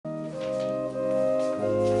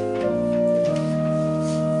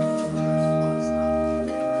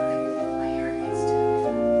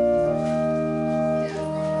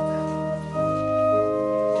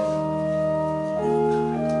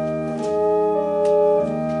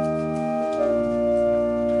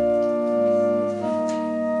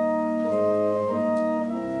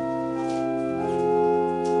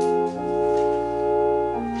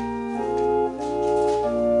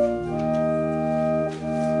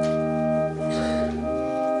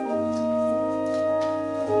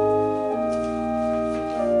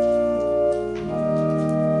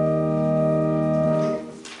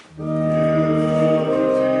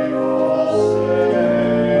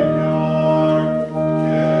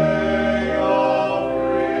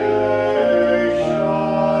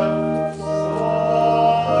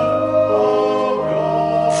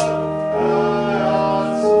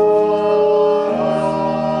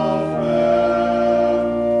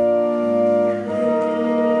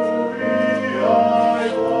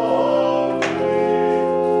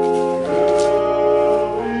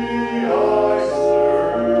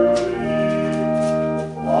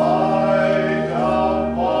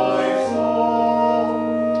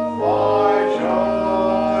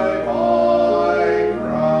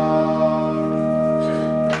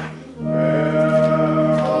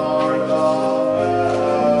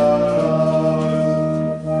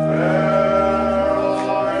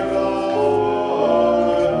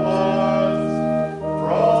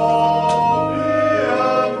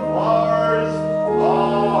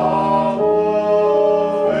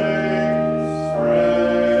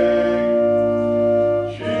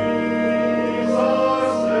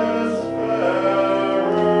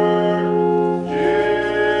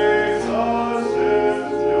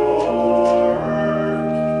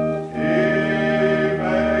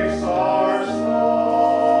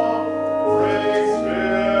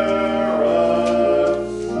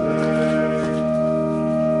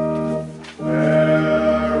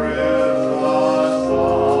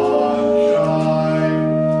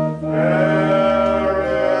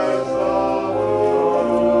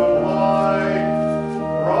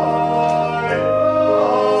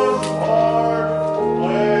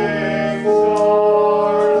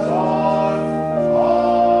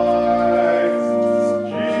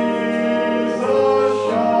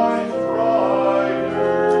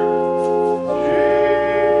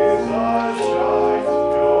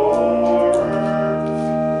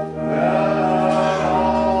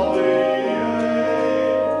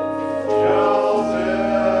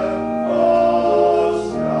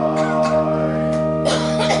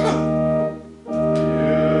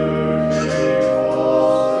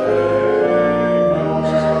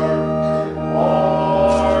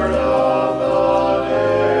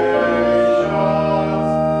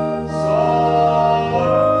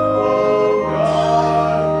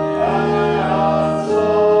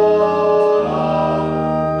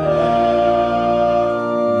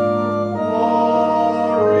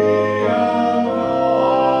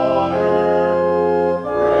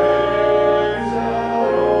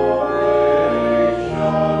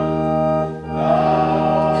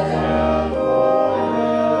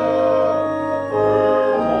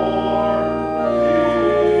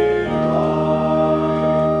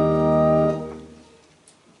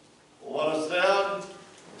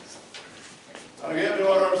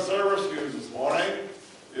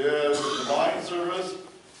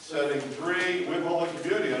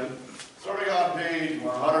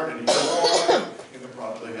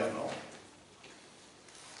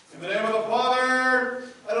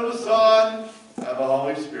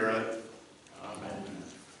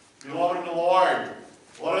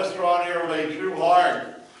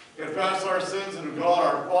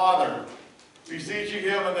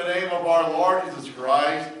the name of our Lord Jesus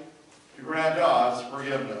Christ to grant us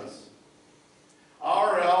forgiveness.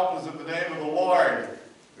 Our help is in the name of the Lord,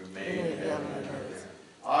 who made heaven and earth.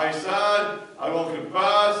 I said, I will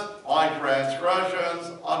confess my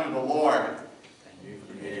transgressions unto the Lord. And you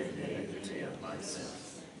forgave the iniquity of my sins.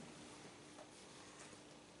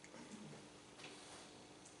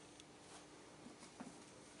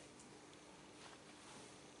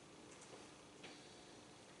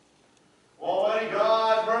 Almighty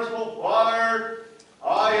God, merciful Father,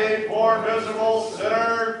 I, a poor miserable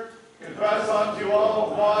sinner, confess unto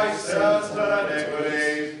all of my sins and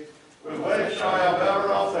iniquities, with which I have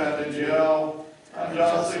ever offended you, and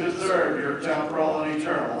justly deserve your temporal and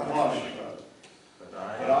eternal punishment. But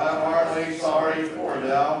I am heartily sorry for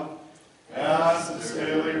them, and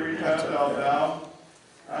sincerely repent of them,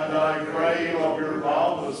 and I pray you of your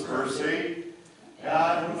boundless mercy,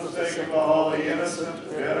 and for the sake of the holy, innocent,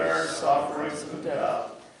 bitter sufferings of death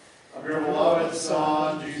of your beloved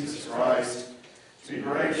Son, Jesus Christ, be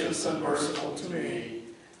gracious and merciful to me,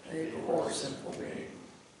 a poor sinful being.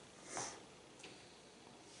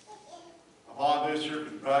 Upon this your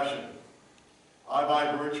confession, I,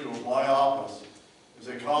 by virtue of my office, as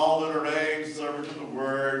a called and ordained servant of the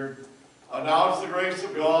Word, announce the grace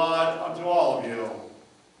of God unto all of you.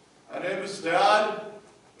 And in the stead,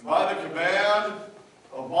 and by the command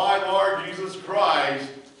of my Lord Jesus Christ,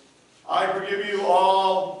 I forgive you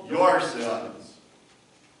all your sins.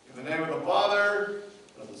 In the name of the Father,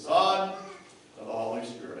 and of the Son, and of the Holy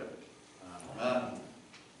Spirit. Amen.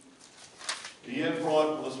 The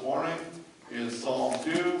input for this morning is Psalm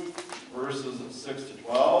 2, verses 6 to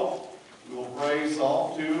 12. We will pray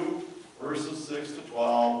Psalm 2, verses 6 to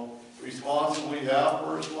 12, responsibly half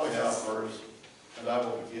verse by half verse, and I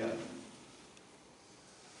will begin.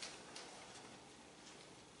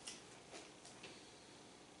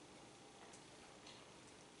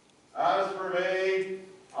 As for me,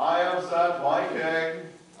 I have set my king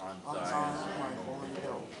On Zion, my holy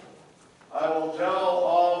hill. I will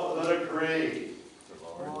tell of the decree.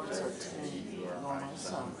 The Lord said to me, you are my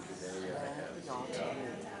son, today I have begotten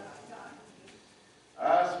you.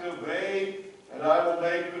 Ask of me, and I will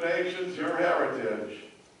make the nations your heritage.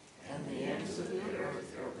 And the ends of the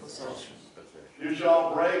earth your possession. You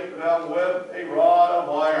shall break them with a rod of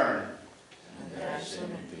iron. And dash them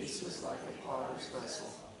in pieces like a potter's vessel.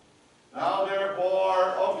 Now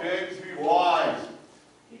therefore, O kings, be wise.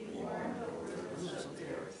 Be warned over the roots of the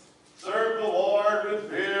earth. Serve the Lord with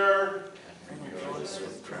fear. And rejoice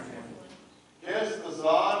with trembling. Kiss the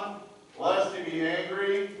Son, lest he be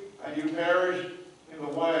angry, and you perish in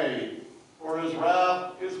the way, for his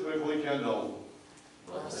wrath is quickly kindled.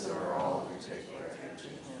 Blessed are all who take refuge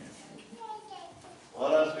in him.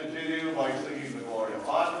 Let us continue by singing the Gloria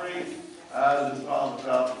Patri, as is found in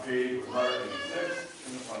chapter 8, verse 186,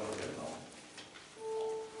 in the front of the hymnal.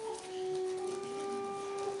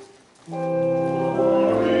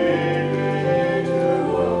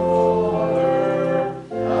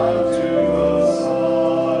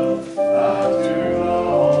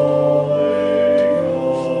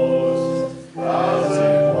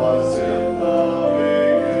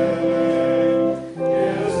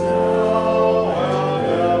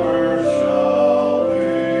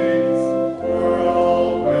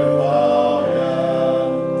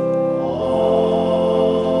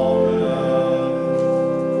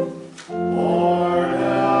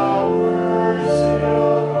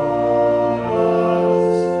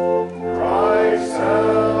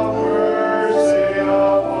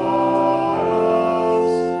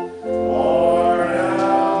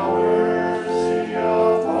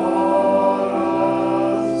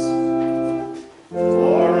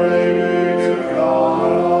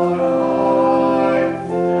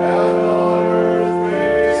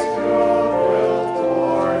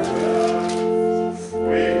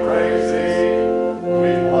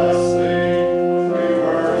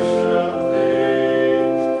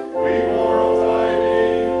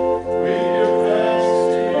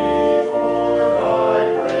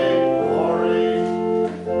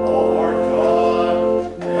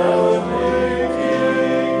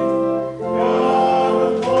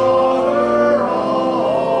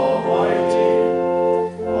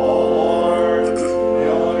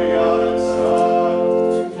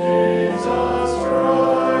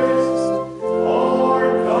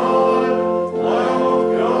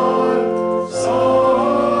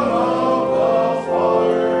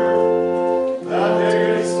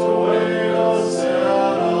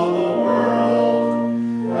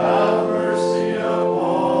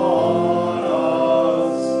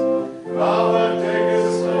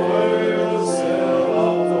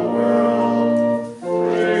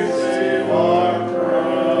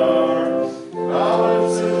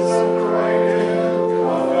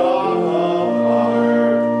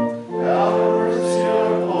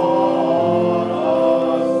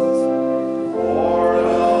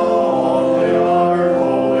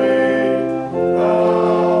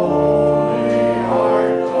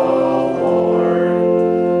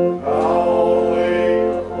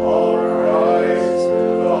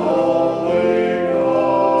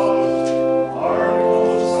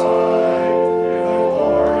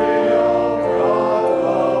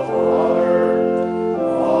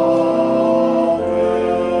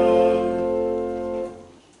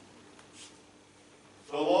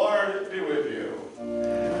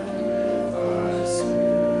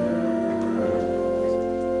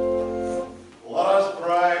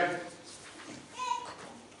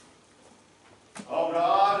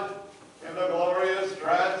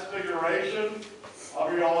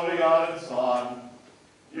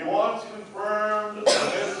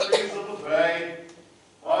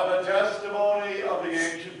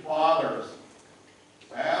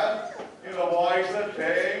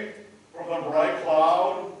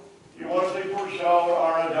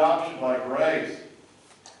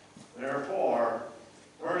 Therefore,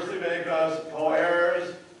 firstly make us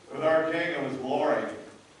co-heirs with our King of his glory,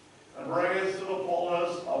 and bring us to the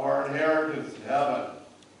fullness of our inheritance in heaven.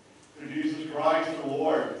 Through Jesus Christ the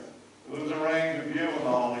Lord, who lives and reigns with you in the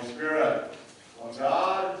Holy Spirit, one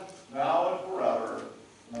God, now and forever.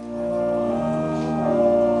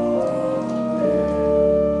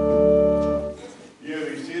 You may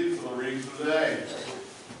be seated for the readings of the day.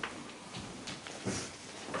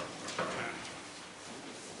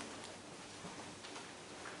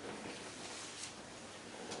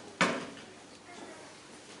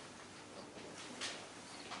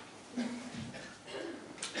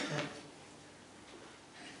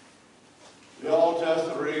 The Old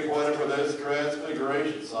Testament reading appointed for this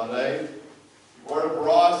Transfiguration Sunday, recorded for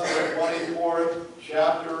us in the 24th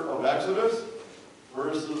chapter of Exodus,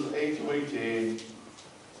 verses 8 to 18,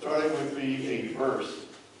 starting with the 8th verse.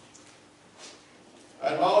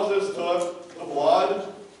 And Moses took the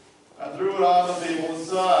blood and threw it on the people and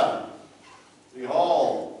said,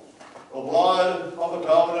 Behold, the blood of the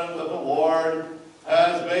covenant that the Lord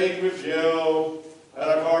has made with you in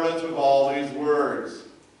accordance with all these words.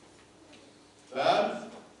 Then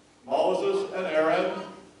Moses and Aaron,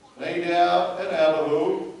 Nadab and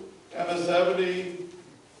Abihu, and the 70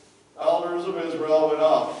 elders of Israel went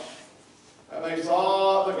up, and they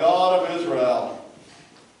saw the God of Israel.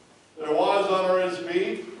 There was under his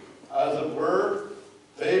feet, as it were,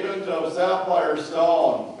 pavement of sapphire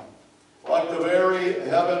stone, like the very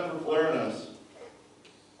heaven for clearness.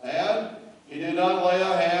 And he did not lay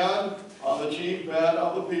a hand on the chief men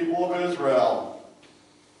of the people of Israel.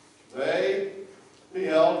 They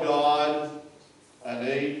beheld God and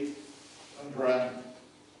ate and drank.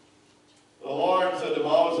 The Lord said to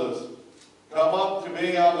Moses, Come up to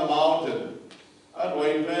me on the mountain and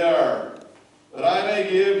wait there, that I may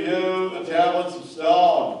give you the tablets of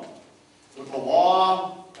stone with the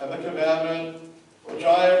law and the commandment which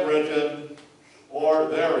I have written for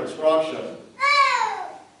their instruction.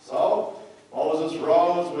 So Moses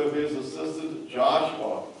rose with his assistant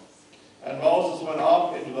Joshua, and Moses went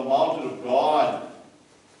up into the mountain of God.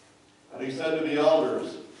 And he said to the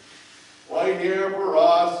elders, Wait here for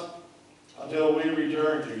us until we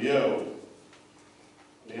return to you.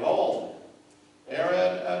 Behold,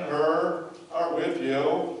 Aaron and Hur are with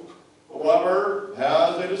you. Whoever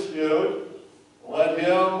has a dispute, let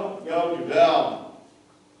him go to them.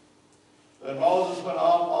 Then Moses went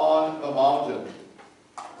up on the mountain,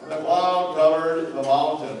 and the cloud covered the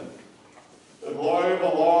mountain. The glory of the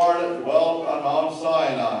Lord dwelt on Mount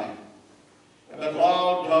Sinai, and the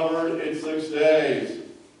cloud covered it 6 days.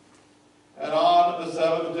 And on the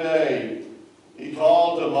 7th day he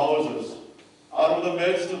called to Moses out of the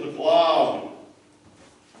midst of the cloud.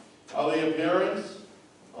 Now the appearance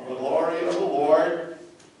of the glory of the Lord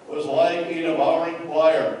was like a devouring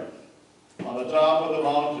fire on the top of the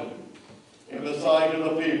mountain in the sight of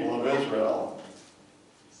the people of Israel.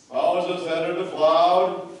 Moses entered the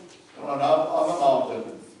cloud and went up on the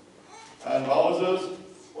mountain. And Moses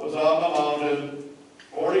was on the mountain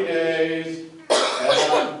 40 days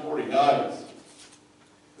and 40 nights.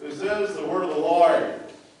 This is the word of the Lord.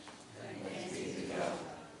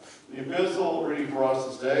 The epistle reading for us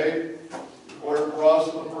this day, recorded for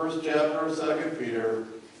us in the first chapter of 2 Peter,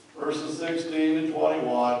 verses 16 to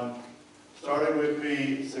 21, starting with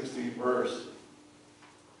the 16th verse.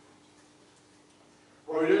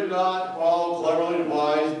 For we did not follow cleverly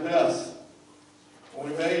devised myths, when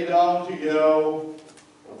we made known to you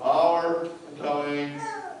the power and coming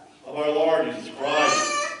of our Lord Jesus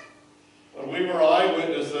Christ. But we were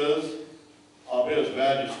eyewitnesses of his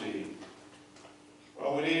majesty.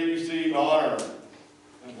 For when he received honor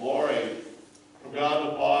and glory from God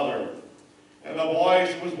the Father, and the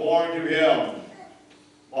voice was borne to him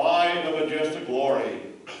by the majestic glory,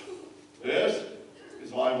 This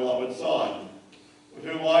is my beloved Son, with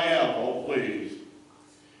whom I am well pleased.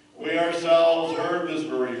 We ourselves heard this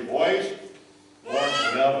very voice, born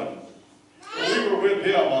from heaven. For we were with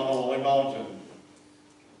him on the holy mountain.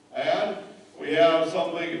 And we have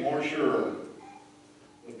something more sure,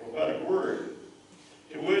 the prophetic word,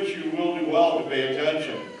 to which you will do well to pay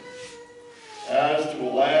attention, as to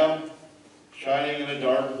a lamp shining in a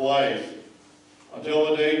dark place, until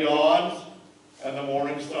the day dawns and the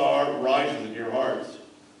morning star rises in your hearts.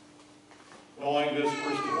 Knowing this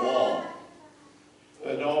first of all,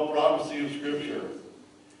 that no prophecy of Scripture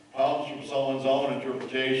comes from someone's own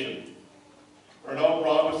interpretation. For no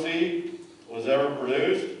prophecy was ever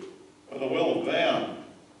produced by the will of man,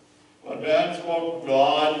 but men spoke from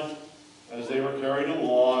God as they were carried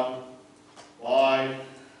along by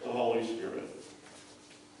the Holy Spirit.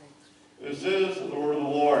 This is the word of the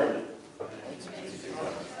Lord.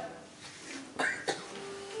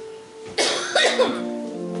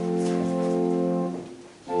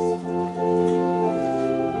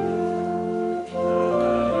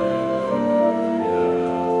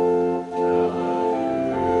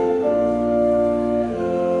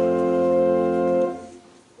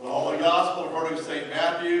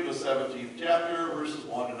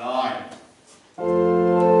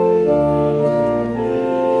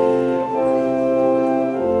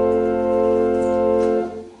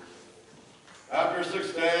 After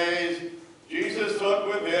 6 days, Jesus took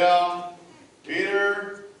with him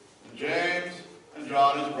Peter, and James, and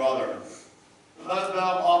John his brother, and led them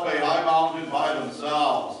up a high mountain by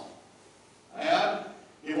themselves. And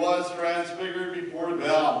he was transfigured before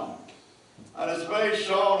them, and his face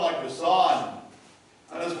shone like the sun,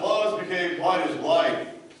 and his clothes became white as light.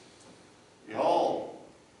 Behold,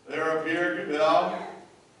 there appeared to them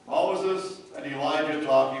Moses and Elijah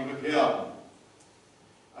talking with him.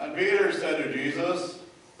 And Peter said to Jesus,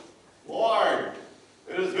 Lord,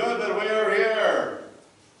 it is good that we are here.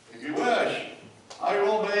 If you wish, I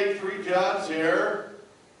will make 3 tents here,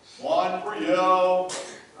 one for you,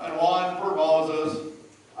 and one for Moses,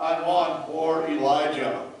 and one for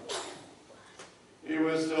Elijah. He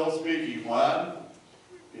was still speaking when,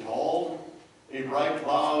 behold, a bright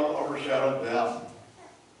cloud overshadowed them.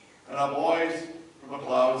 And a voice from the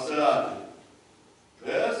cloud said,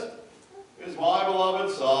 This is my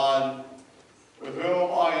beloved Son, with whom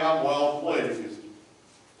I am well pleased.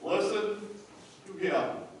 Listen to him.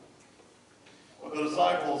 When the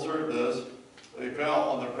disciples heard this, they fell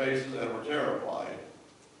on their faces and were terrified.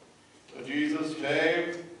 But Jesus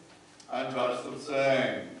came and touched them,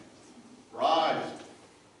 saying, Rise,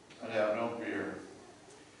 and have no fear.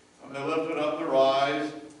 When they lifted up their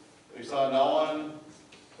eyes, they saw no one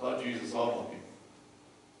but Jesus only.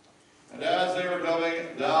 And as they were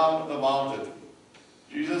coming down the mountain,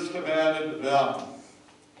 Jesus commanded them,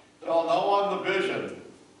 Tell no one the vision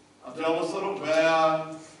until the Son of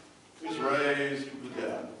Man is raised from the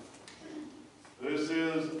dead. This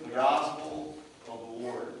is the gospel of the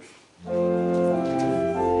Lord.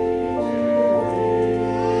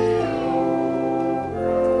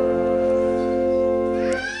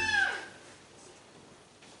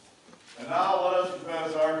 And now let us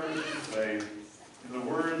confess our Christian faith in the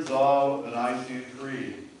words of the Nicene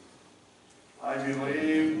Creed. I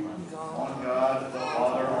believe in one God, the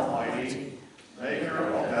Father Almighty, maker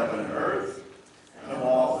of heaven and earth, and of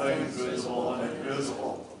all things visible and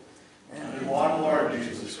invisible, and in one Lord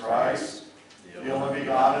Jesus Christ, the only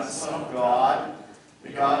begotten Son of God,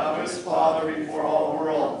 begotten of his Father before all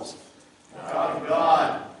worlds, God of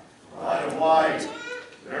God, light of light,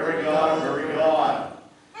 very God of very God,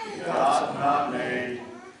 begotten, not made,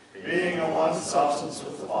 being in one substance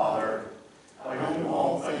with the Father, by whom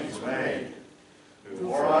all things were made, who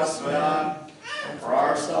for us men, and for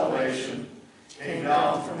our salvation, came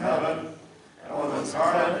down from heaven, and was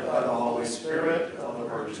incarnate by the Holy Spirit of the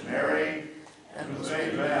Virgin Mary, and was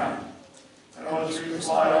made man, and was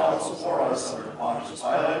crucified also for us under Pontius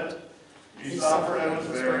Pilate. He suffered and was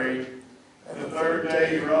buried, and the 3rd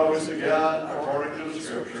day he rose again, according to the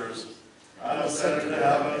Scriptures, and ascended to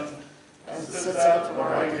heaven, and sits at the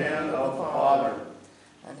right hand of the Father.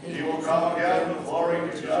 And he will come again with glory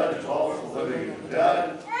to judge both the living and the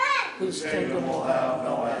dead, whose kingdom will have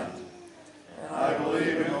no end. And I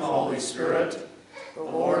believe in the Holy Spirit, the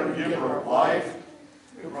Lord and giver of life,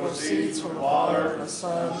 who proceeds from the Father and the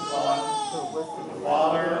Son, who with the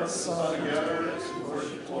Father and the Son together is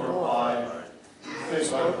worshipped, glorified,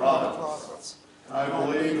 who by the prophets. And I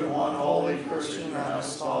believe in one holy Christian and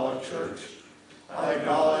apostolic church. I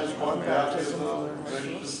acknowledge one baptism for the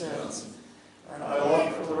remission of sins, and I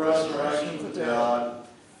look for the resurrection of the dead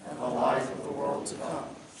and the life of the world to come.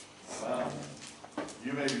 Well,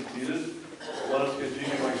 you may be seated. Let us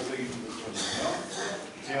continue by singing this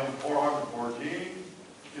hymn. Hymn 414,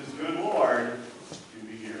 It is good, Lord, to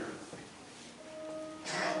be here.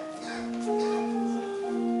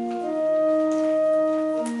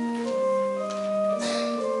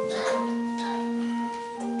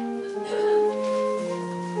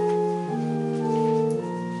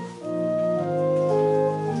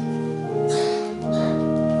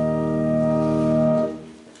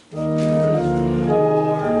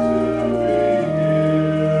 Lord, to be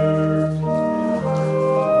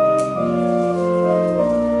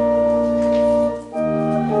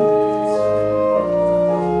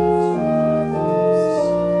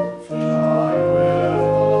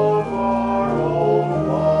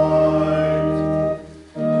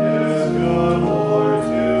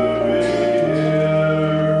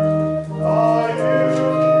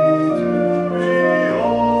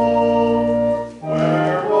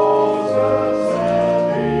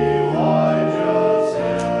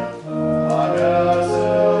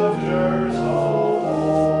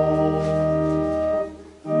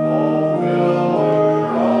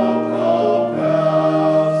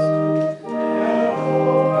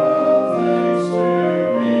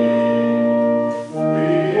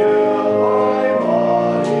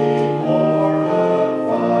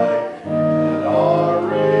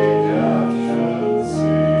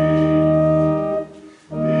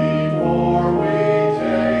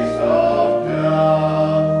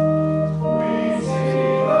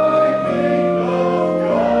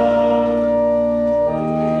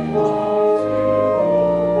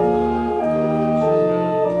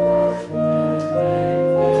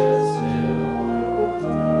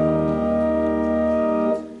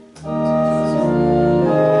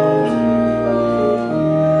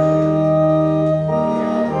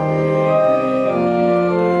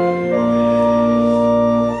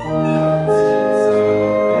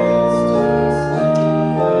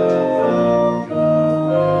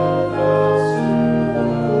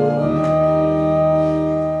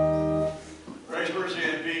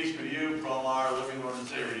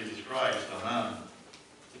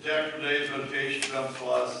The text for today's meditation comes to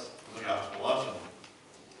us from the gospel lesson.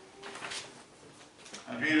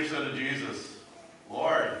 And Peter said to Jesus,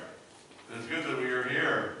 Lord, it is good that we are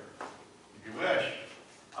here. If you wish,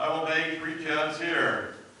 I will make 3 tents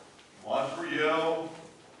here, one for you,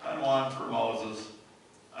 and one for Moses,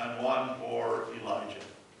 and one for Elijah.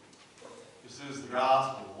 This is the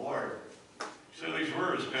gospel of the Lord. So these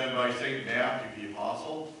words penned by St. Matthew, the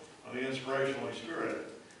apostle, of the inspiration of the Holy Spirit.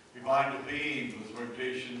 We find the theme of this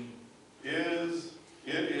meditation is,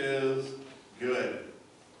 it is good.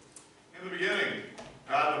 In the beginning,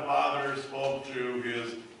 God the Father spoke through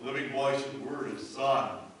his living voice and word, his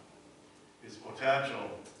Son, his potential,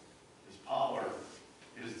 his power,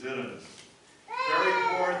 his divinity,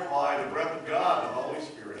 carried forth by the breath of God, the Holy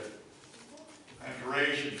Spirit, and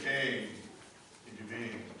creation came into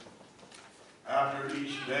being. After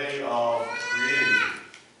each day of creating,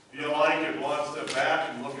 the Almighty took one step back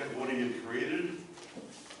and looked at what he had created, and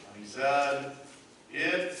he said,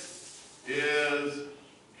 it is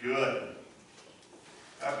good.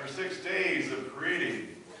 After 6 days of creating,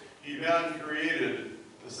 he then created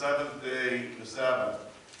the 7th day, the Sabbath,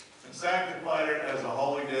 and sanctified it as a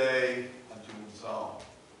holy day unto himself.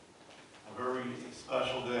 A very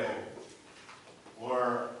special day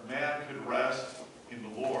where man could rest in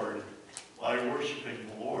the Lord by worshiping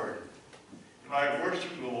the Lord. And by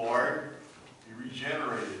worshiping the Lord, be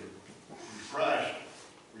regenerated, refreshed,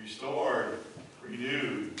 restored,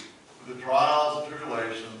 renewed for the trials and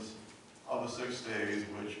tribulations of the 6 days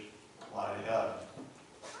which lie ahead.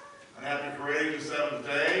 And after creating the 7th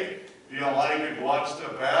day, the Almighty took one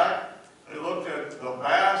step back and he looked at the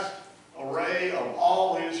vast array of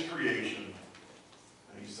all his creation.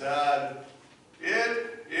 And he said,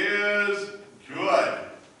 it is good.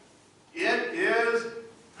 It is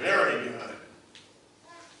very good.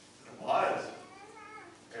 It was.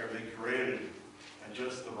 Everything created at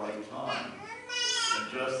just the right time,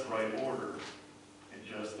 in just the right order, in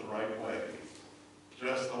just the right way,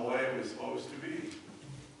 just the way it was supposed to be.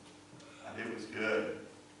 And it was good.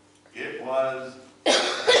 It was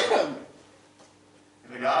good.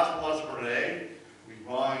 In the gospel lesson for today, we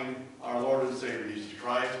find our Lord and Savior Jesus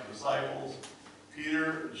Christ, the disciples,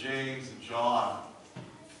 Peter, James, and John.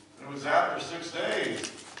 And it was after 6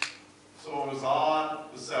 days, so it was on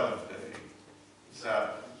the 7th day, the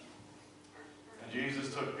Sabbath. And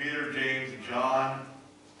Jesus took Peter, James, and John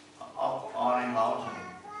up on a mountain.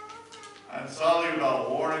 And suddenly,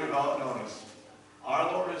 without warning, without notice,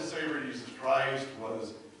 our Lord and Savior Jesus Christ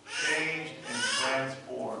was changed and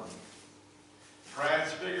transformed,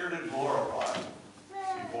 transfigured and glorified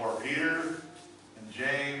before Peter and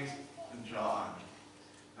James and John.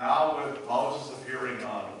 Now with Moses appearing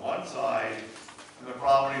on one side and the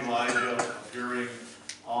prophet Elijah appearing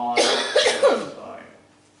on the other side.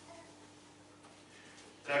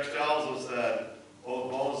 The text tells us that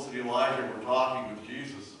both Moses and Elijah were talking with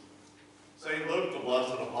Jesus. St. Luke, the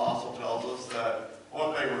blessed apostle, tells us that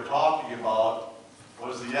what they were talking about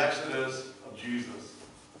was the exodus of Jesus.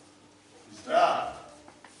 His death,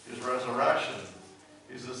 his resurrection,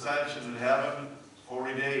 his ascension in heaven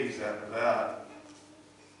 40 days after that.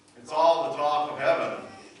 It's all the talk of heaven,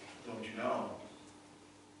 don't you know?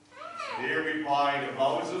 And here we find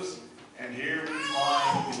Moses, and here we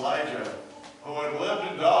find Elijah, who had lived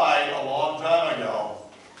and died a long time ago.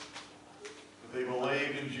 But they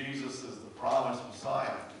believed in Jesus as the promised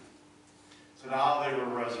Messiah. So now they were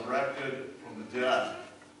resurrected from the dead,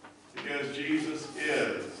 because Jesus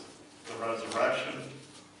is the resurrection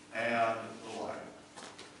and the life.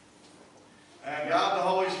 And God the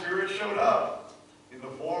Holy Spirit showed up in the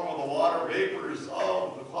form of the water vapors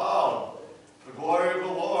of the cloud, the glory of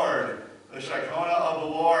the Lord, the Shekinah of the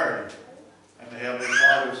Lord. And the Heavenly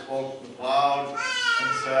Father spoke to the cloud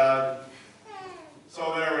and said,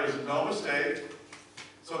 so there is no mistake,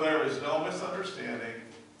 so there is no misunderstanding,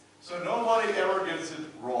 so nobody ever gets it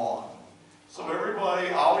wrong. So everybody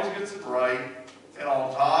always gets it right at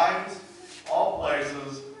all times, all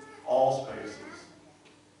places, all spaces.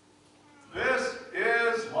 This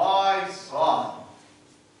is my Son,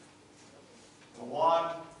 the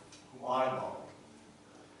one whom I love,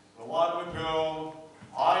 the one with whom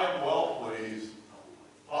I am well pleased,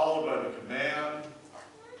 followed by the command,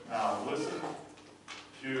 now listen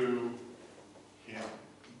to him.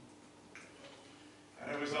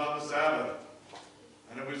 And it was on the Sabbath,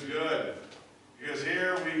 and it was good, because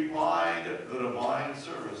here we find the divine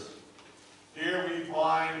service. Here we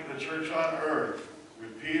find the church on earth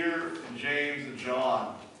with Peter and James and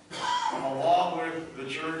John, and along with the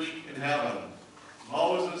church in heaven,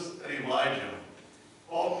 Moses and Elijah,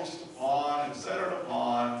 focused upon and centered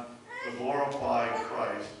upon the glorified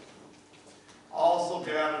Christ. Also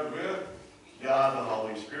gathered with God the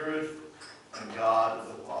Holy Spirit and God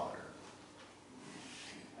the Father.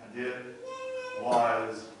 And it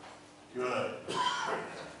was good.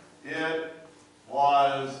 It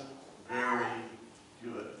was very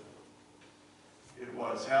good. It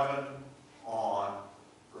was heaven on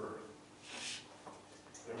earth.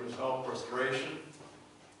 There was no frustration,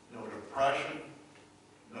 no depression,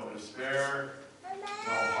 no despair,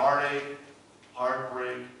 no heartache,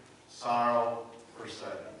 heartbreak, sorrow, or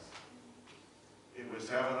sadness. It was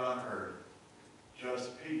heaven on earth.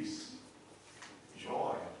 Just peace,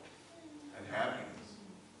 joy, and happiness.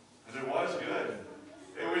 And it was good.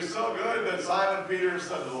 It was so good that Simon Peter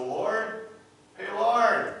said to the Lord, "Hey,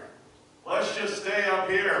 Lord, let's just stay up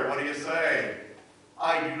here. What do you say?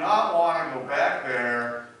 I do not want to go back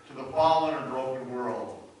there to the fallen and broken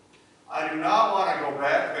world. I do not want to go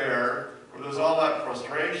back there where there's all that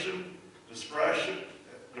frustration,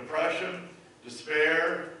 depression,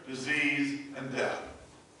 despair, disease, and death.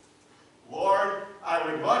 Lord, I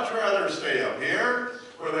would much rather stay up here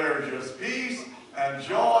where there is just peace and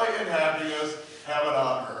joy and happiness, heaven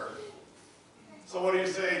on earth." So what do you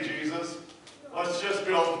say, Jesus? Let's just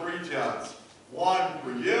build 3 tents. One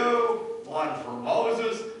for you, one for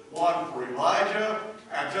Moses, one for Elijah.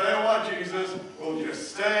 And tell you what, Jesus, we'll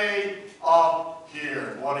just stay up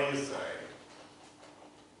here. What do you say?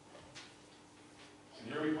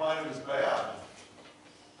 And here we find it was bad.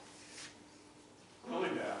 Really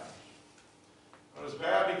bad. It was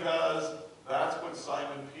bad because that's what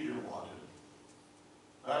Simon Peter wanted.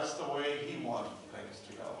 That's the way he wanted things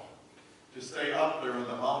to go. To stay up there in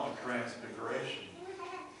the Mount of Transfiguration.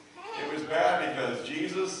 It was bad because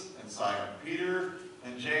Jesus and Simon Peter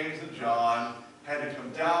and James and John had to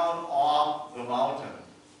come down off the mountain.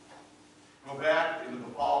 Go back into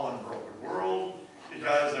the fallen and broken world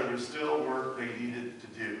because there was still work they needed to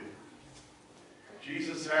do.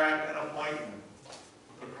 Jesus had an appointment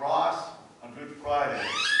with the cross on Good Friday,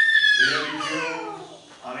 the empty tomb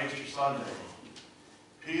on Easter Sunday.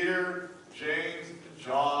 Peter, James, and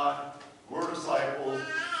John were disciples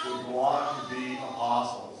who would go on to be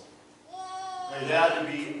apostles. They had to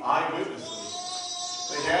be eyewitnesses.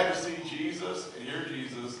 They had to see Jesus and hear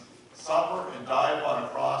Jesus suffer and die upon a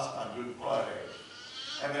cross on Good Friday.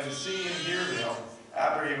 And then see and hear him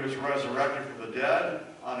after he was resurrected from the dead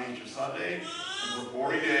on Easter Sunday and for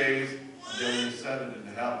 40 days until he ascended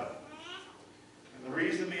into heaven. And the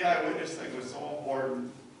reason the eyewitness thing was so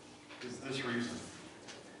important is this reason.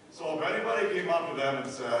 So if anybody came up to them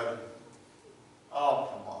and said, "Oh,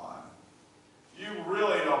 come on. You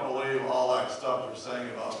really don't believe all that stuff they're saying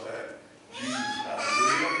about that Jesus guy, do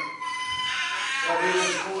you? That he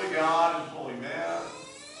was fully God and fully man?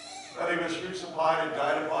 That he was crucified and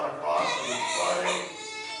died upon a cross on Good Friday?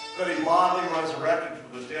 That he bodily resurrected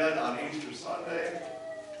from the dead on Easter Sunday?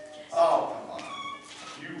 Oh, come on.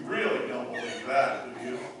 You really don't believe that, do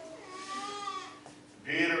you?"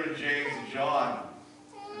 Peter and James and John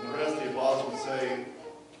and the rest of the apostles would say,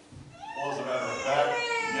 "Well, as a matter of fact,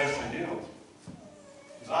 yes, I do.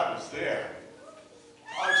 Because I was there.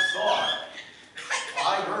 I saw it.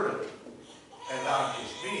 I heard it. And not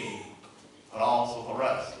just me, but also the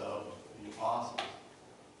rest of the apostles."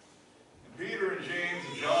 And Peter and James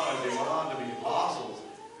and John, as they went on to be apostles,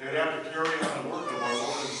 they'd have to carry on the work of our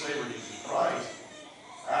Lord and Savior Jesus Christ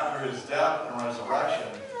after his death and resurrection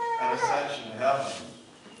and ascension to heaven.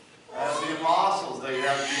 As the apostles, they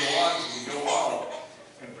have to be the ones who go out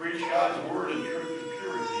and preach God's word in truth and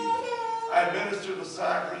purity, administer the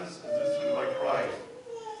sacraments as instituted by Christ,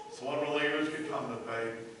 so unbelievers could come to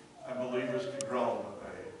faith and believers could grow in the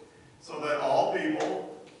faith, so that all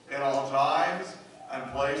people in all times and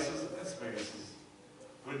places and spaces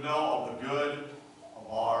would know of the good of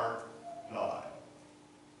our God.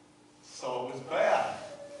 So it was bad.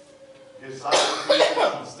 His Simon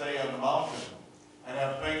wanted to stay on the mountain and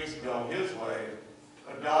have things go his way,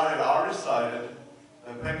 but God had already decided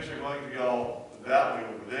that things are going to go that way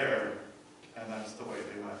over there, and that's the way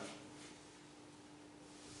they went.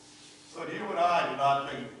 So you and I do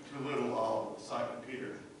not think too little of Simon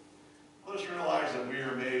Peter. Let us realize that we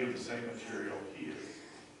are made of the same material he is.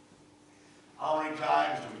 How many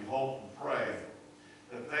times do we hope and pray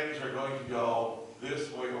that things are going to go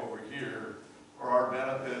this way over here for our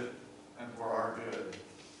benefit and for our good?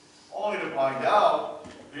 Only to find out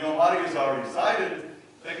the Almighty has already decided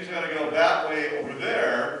things are going to go that way over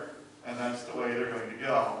there, and that's the way they're going to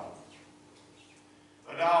go.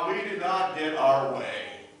 But now we did not get our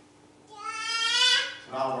way.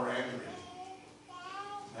 So now we're angry,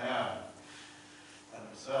 mad, and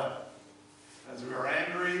upset. As we are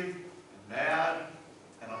angry and mad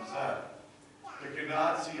and upset, we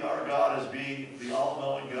cannot see our God as being the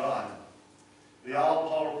all-knowing God, the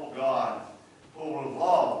all-powerful God, full of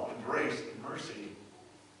love and grace and mercy,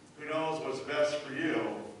 who knows what's best for you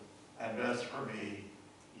and best for me,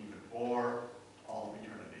 even for all of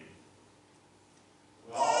eternity.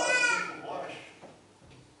 We all have a sinful flesh.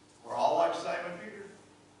 We're all like Simon Peter.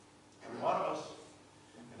 Every one of us.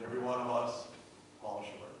 And every one of us falls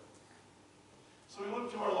short. So we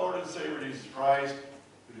look to our Lord and Savior Jesus Christ,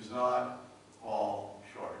 who does not fall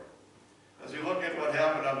short. As we look at what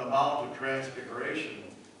happened on the Mount of Transfiguration,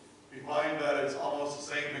 we find that it's almost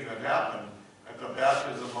the same thing that happened at the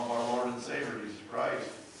baptism of our Lord and Savior Jesus Christ.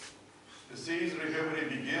 The season of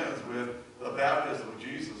Nativity begins with the baptism of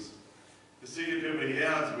Jesus. The season of Nativity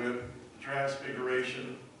ends with the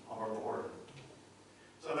transfiguration of our Lord.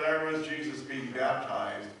 So there was Jesus being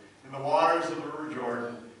baptized in the waters of the River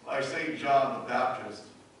Jordan by St. John the Baptist.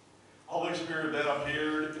 Holy Spirit then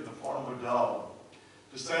appeared in the form of a dove,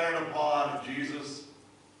 descended upon Jesus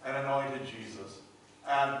and anointed Jesus,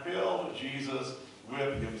 and filled Jesus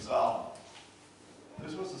with himself.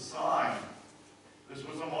 This was a sign, this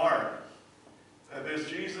was a mark, that this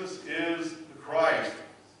Jesus is the Christ.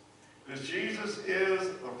 This Jesus is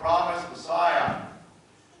the promised Messiah,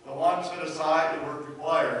 the one set aside the work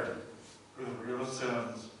required for the forgiveness of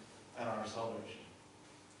sins and our salvation.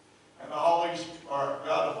 And the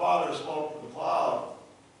God the Father spoke from the cloud,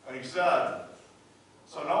 and he said,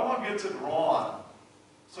 so no one gets it wrong,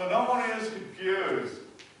 so no one is confused,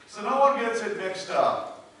 so no one gets it mixed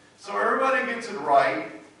up, so everybody gets it right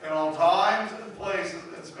in all times and places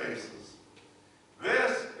and spaces.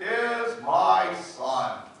 This is my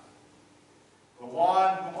Son, the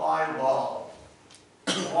one whom I love,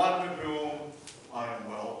 the one with whom I am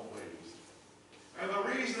well pleased. And the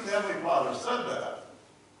reason the Heavenly Father said that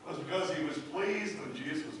was because he was pleased when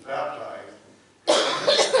Jesus was baptized. When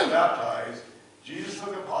he was baptized, Jesus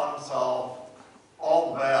took upon himself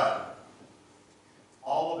all the bad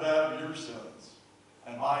of your sins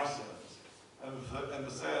and my sins and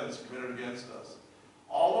the sins committed against us.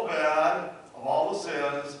 All the bad of all the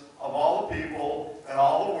sins of all the people and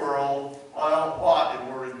all the world, by all thought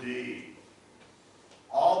and word and deed.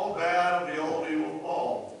 All the bad of the old evil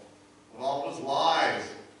foe, with all of his lies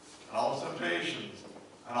and all his temptations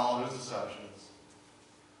and all of his deceptions.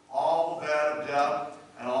 All the bad of death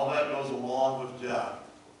and all that goes along with death.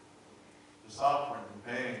 The suffering,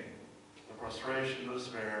 the pain, the frustration, the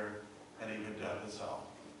despair, and even death itself.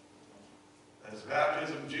 At his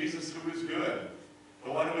baptism, Jesus, who is good,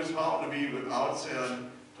 the one who is found to be without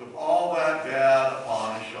sin, took all that bad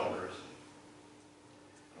upon his shoulders.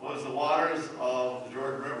 It was the waters of the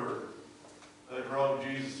Jordan River that drove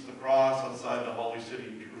Jesus to the cross outside the holy city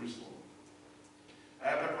of Jerusalem.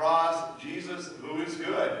 At the cross, Jesus, who is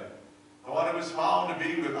good, the one who is found to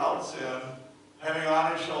be without sin, having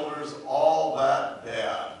on his shoulders all that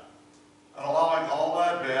bad, and allowing all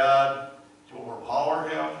that bad to overpower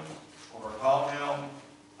him, overcome him,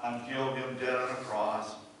 and kill him dead on a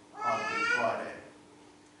cross on Good Friday.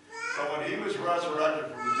 So when he was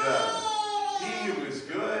resurrected from the dead, he who is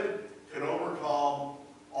good could overcome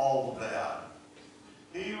all the bad.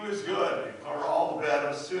 He who is good could cover all the bad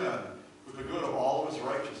of sin with the good of all of his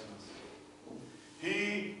righteousness.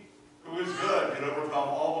 He who is good could overcome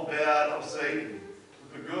all the bad of Satan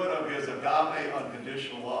with the good of his agape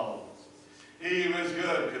unconditional love. He who is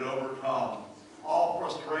good could overcome all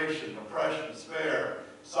frustration, oppression, despair,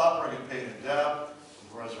 suffering, and pain and death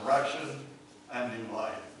with resurrection and new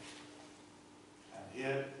life. And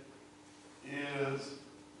it is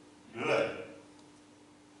good.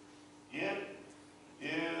 It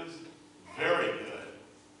is very good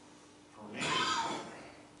for me,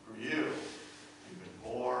 for you, even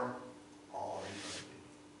for all eternity.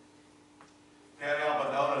 Can't help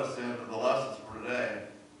but notice in the lessons for today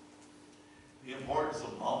the importance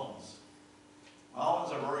of mountains.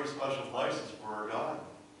 Mountains are very special places for our God.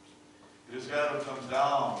 It is God who comes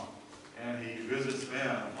down and he visits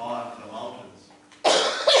men upon the mountains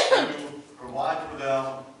to provide for them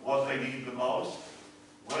what they need the most,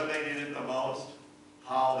 when they need it the most,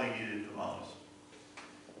 how they need it the most.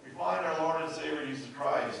 We find our Lord and Savior Jesus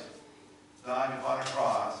Christ dying upon a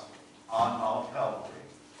cross on Mount Calvary,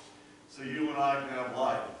 so you and I can have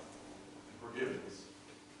life and forgiveness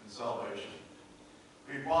and salvation.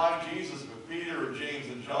 We find Jesus with Peter, James,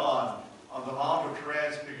 and John on the Mount of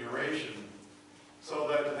Transfiguration so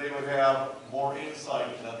that they would have more insight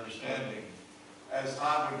and understanding as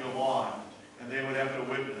time would go on, and they would have to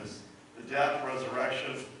witness the death,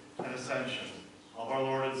 resurrection, and ascension of our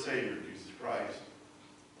Lord and Savior, Jesus Christ.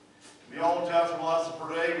 In the Old Testament lesson for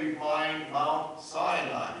today, we find Mount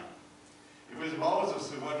Sinai. It was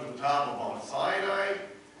Moses who went to the top of Mount Sinai,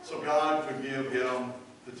 so God could give him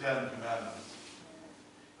the 10 Commandments.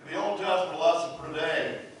 In the Old Testament lesson for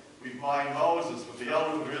today, we find Moses with the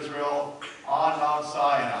elders of Israel on Mount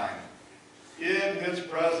Sinai, in his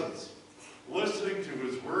presence, listening to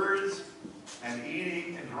his words and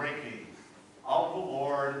eating and drinking of the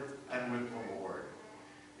Lord and with the Lord.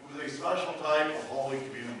 It was a special type of Holy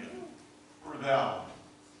Communion for them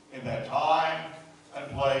in that time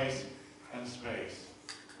and place and space.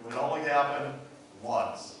 It would only happen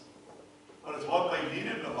once. But it's what they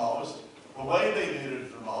needed the most, the way they needed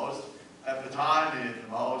it the most, at the time they needed it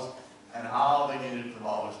the most, and how they needed it the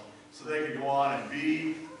most, so they could go on and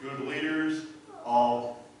be good leaders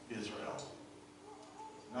of Israel.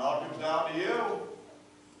 Now it comes down to you.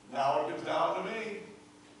 Now it comes down to me.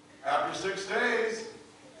 After 6 days,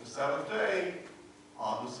 the 7th day,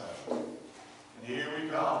 on the 7th. And here we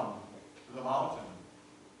come to the mountain,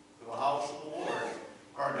 to the house of the Lord.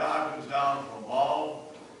 Our God comes down from above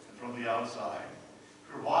and from the outside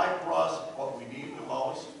to provide for us what we need the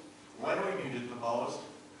most, when we need it the most,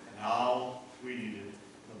 and how we need it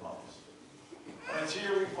the most. And it's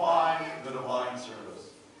here we find the divine service.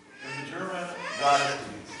 In the German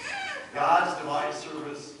Gottesdienst, God's divine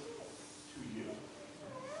service to you.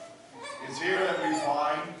 It's here that we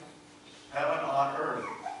find heaven on earth.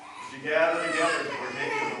 As you gather together to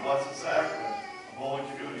partake of the Blessed Sacrament of Holy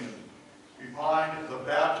Communion, we find the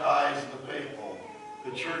baptized and the faithful,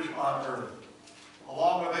 the church on earth,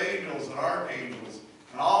 along with angels and archangels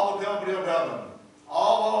and all the company of heaven,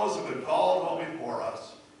 all those who have been called home before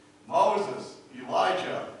us. Moses,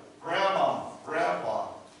 Elijah, Grandma, Grandpa,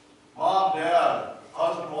 Mom, Dad,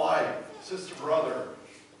 husband, wife, sister, brother,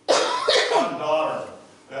 son, daughter,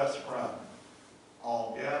 best friend,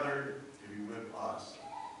 all gathered to be with us.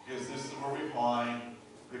 Because this is where we find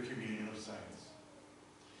the communion of saints.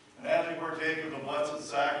 And as we partake of the blessed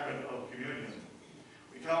sacrament of communion,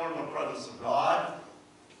 we come in the presence of God,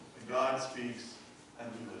 and God speaks, and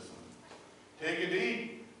we listen. Take and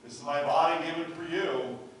eat. This is my body given for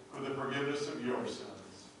you for the forgiveness of your sins.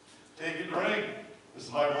 Take and drink. This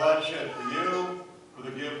is my blood shed for you for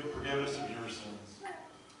the forgiveness of your sins.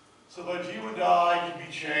 So that you and I can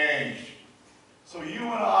be changed. So you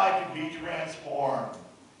and I can be transformed.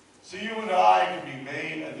 So you and I can be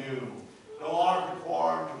made anew. No longer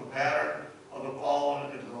conformed to the pattern of the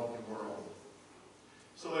fallen and broken world.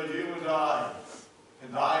 So that you and I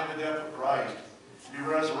can die in the death of Christ, be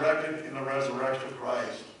resurrected in the resurrection of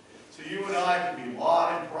Christ. So you and I can be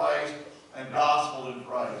bought in Christ and gospeled in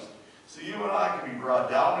Christ. So you and I can be brought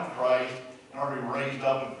down in Christ in order to be raised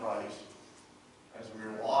up in Christ as we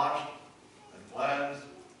are washed and cleansed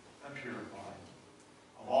and purified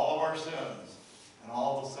of all of our sins and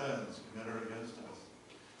all the sins committed against us.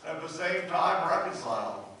 And at the same time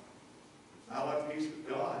reconciled. Now at peace with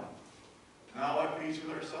God. Now at peace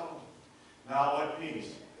with ourselves. Now at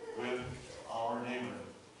peace with our neighbor.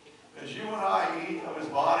 As you and I eat of his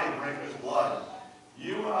body and drink of his blood,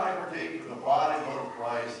 you and I partake of the body and blood of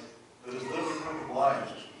Christ that is living from the life,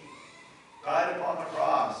 died upon the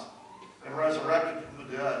cross, and resurrected from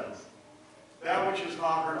the dead. That which has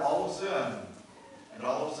conquered all of sin, and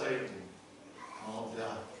all of Satan, and all of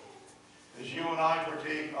death. As you and I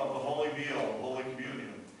partake of the holy meal, of Holy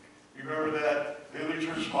Communion, remember that the early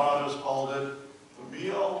church fathers called it the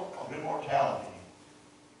meal of immortality.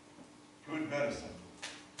 Good medicine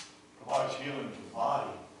provides healing to the body,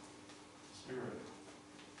 the spirit,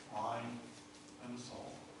 mind, and the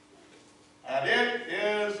soul. And it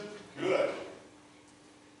is good.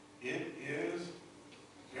 It is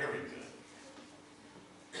very good.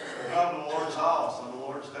 We come to the Lord's house on the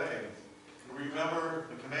Lord's day. And remember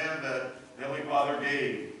the command that the Heavenly Father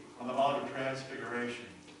gave on the Mount of Transfiguration.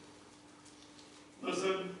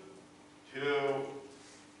 Listen to Him.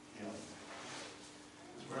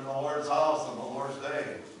 We're in the Lord's house on the Lord's day.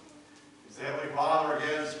 It's the Heavenly Father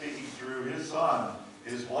again speaking through His Son,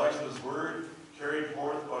 His voice and His word carried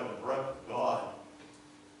forth by the breath of God.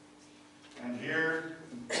 And here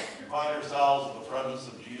we find ourselves in the presence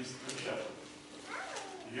of Jesus the Shepherd.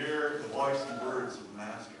 To hear the voice and words of the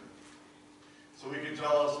Master. So He can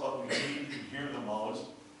tell us what we need to hear the most,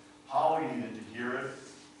 how we need to hear it,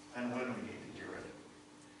 and when we need to hear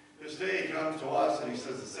it. This day He comes to us and He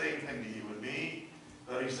says the same thing to you and me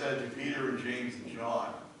that He said to Peter and James and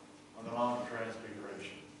John on the Mount of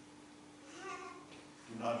Transfiguration.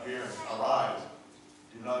 Do not fear. Arise.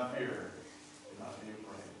 Do not fear. Do not be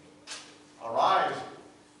afraid. Arise.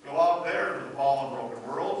 Go out there to the fallen, broken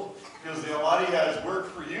world, because the Almighty has work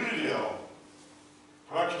for you to do.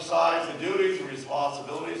 To exercise the duties and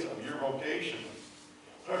responsibilities of your vocation.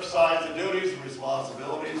 To exercise the duties and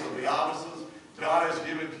responsibilities of the offices God has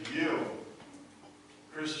given to you.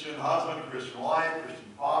 Christian husband, Christian wife, Christian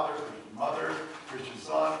father, Christian mother, Christian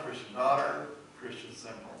son, Christian daughter, Christian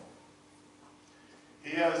symbol.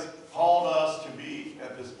 He has called us to be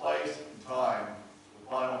at this place and time, the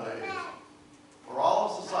final days, where all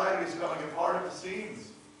of society is coming apart at the seams,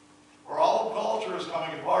 where all of culture is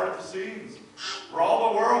coming apart at the seams, where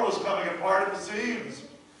all the world is coming apart at the seams.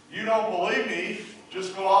 You don't believe me,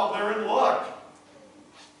 just go out there and look.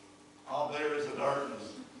 Out there is the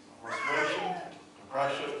darkness, frustration,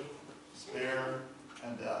 depression, despair,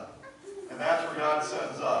 and death. And that's where God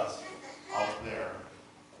sends us, out there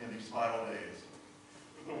in these final days.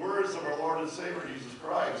 With the words of our Lord and Savior Jesus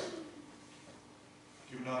Christ,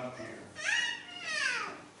 do not fear.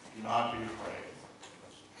 Do not be afraid.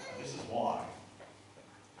 And this is why.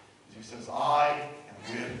 He says, I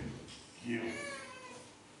am with you.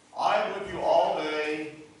 I am with you all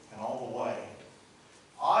day and all the way.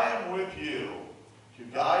 I am with you to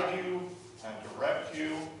guide you and direct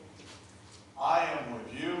you. I am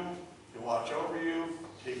with you to watch over you,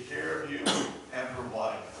 take care of you, and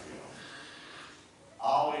provide for you.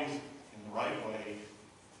 Always in the right way,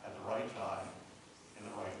 at the right time, in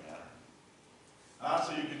the right manner. Not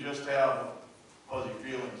so you can just have fuzzy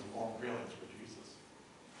feelings and warm feelings for Jesus,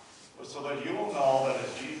 but so that you will know that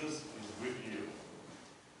as Jesus is with you,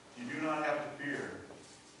 you do not have to fear.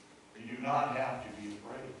 You do not have to be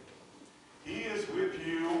afraid. He is with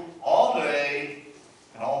you all day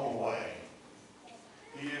and all the way.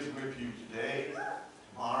 He is with you today,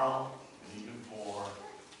 tomorrow, and even for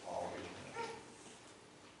all eternity.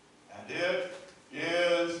 And it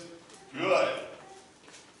is good.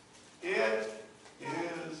 It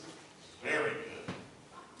is very good.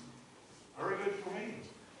 Very good for me.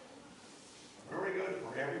 Very good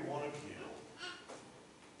for every one of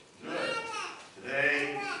you. Good.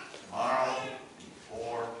 Today, tomorrow, and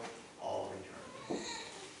for all eternity.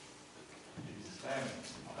 In Jesus' name,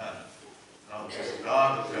 amen. Now the peace of God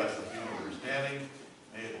that passes human understanding,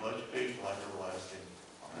 may it bless your faith life everlasting.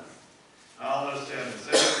 Amen. Now let us stand and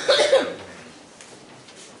sing.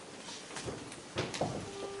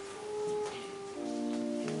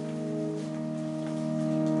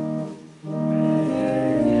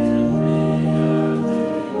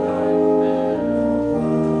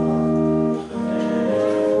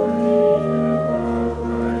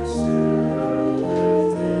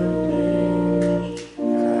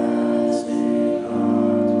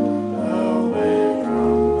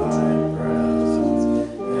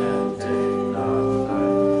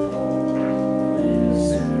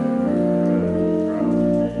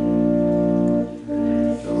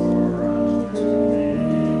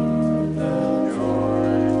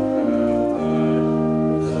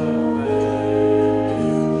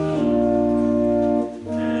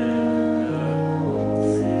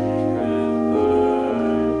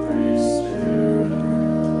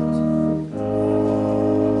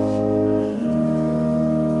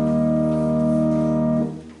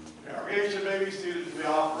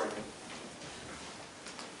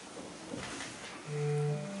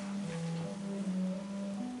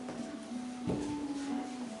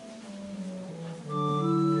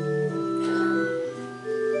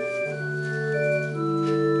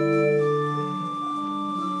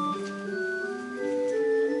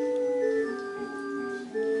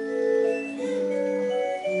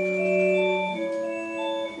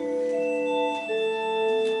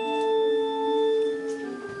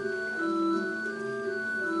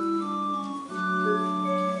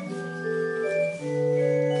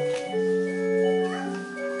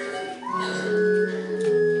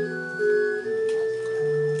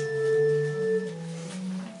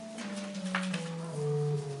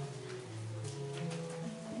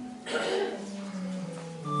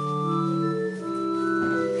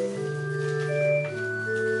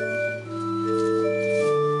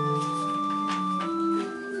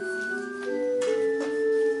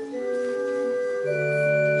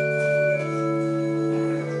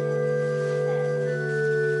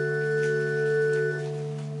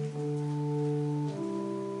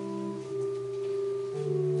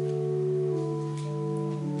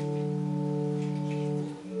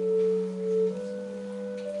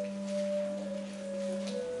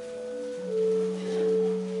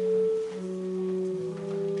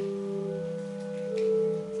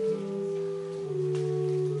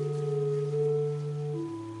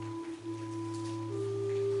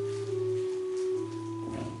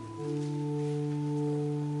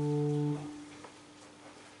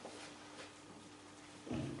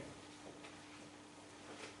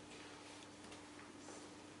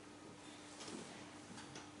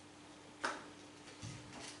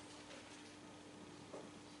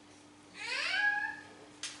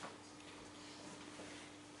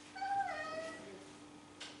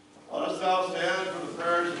 us now stand for the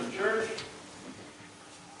prayers of the church.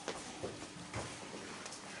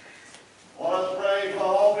 Let us pray for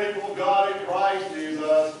all people of God in Christ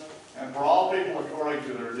Jesus, and for all people according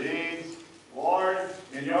to their deeds. Lord,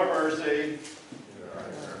 in your mercy,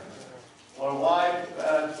 for wife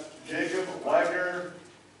Jacob Wagner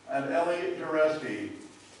and Ellie Jareski,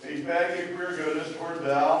 we beg you for your goodness toward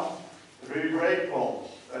them, to be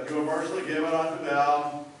grateful that you have mercifully given unto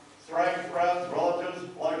them strength, friends, relatives,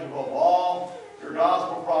 pleasure above all, your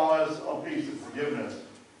gospel promise of peace and forgiveness.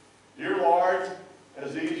 Dear Lord,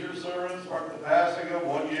 as these your servants mark the passing of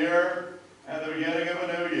 1 year and the beginning of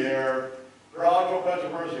a new year, draw out your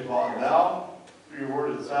special mercy upon them through your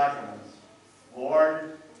word and sacraments.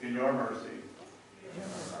 Lord, in your mercy.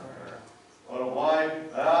 What a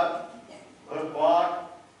wife, that, Cliff Bach,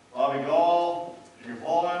 Bobby Gall, Junior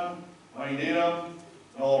Pullman, Wayne Needham,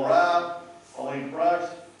 Noel Rapp, Pauline Prex,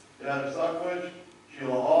 Janet Suckwich,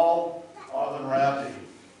 Sheila Hall, Arthur Ramsey.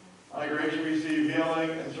 My grace you receive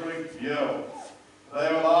healing and strength from you.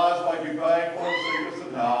 They with us might be thankful in sickness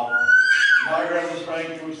and health. My grant the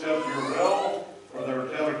strength to accept your will for their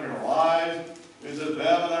tailored care of lives. Visit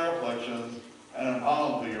them in their afflictions and empower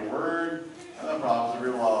them through your word and the promise of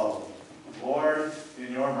your love. Lord,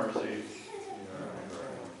 in your mercy.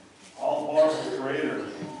 All powerful Creator,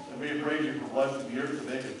 and we praise you for blessing the earth to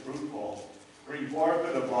make it fruitful. Bring forth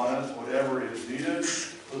it upon us whatever is needed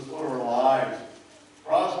for the sport of our lives.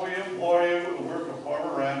 Prosper, we implore you, with the work of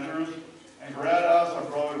farmer ranchers, and grant us our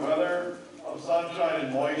growing weather of sunshine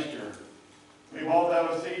and moisture. We both have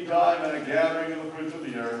a seed time and a gathering of the fruits of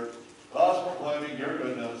the earth, thus proclaiming your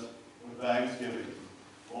goodness with thanksgiving.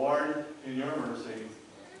 Lord, in your mercy.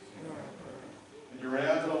 In your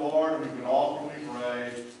hands, O Lord, we can all fully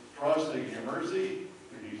pray, trusting in your mercy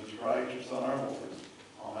through Jesus Christ, your Son, our Lord.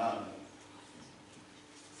 Amen.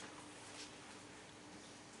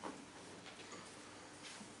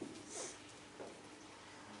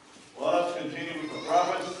 Let us continue with the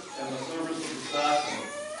preface and the service of the sacrament.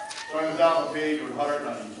 Starting out with page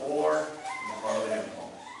 194 in the part of the hymnal.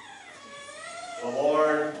 The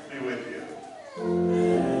Lord be with you. And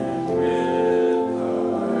with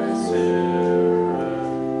thy spirit.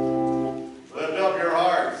 Lift up your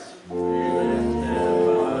hearts. We lift them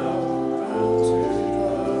up unto the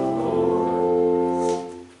Lord.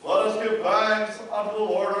 Let us give thanks unto the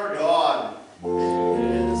Lord our God. It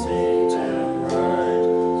is meet and right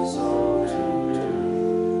so to do.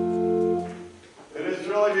 It is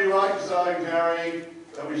truly be right and salutary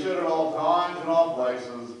that we should at all times and all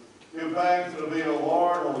places give thanks to thee, O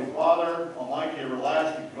Lord, Holy Father, Almighty,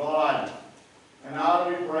 everlasting God. And now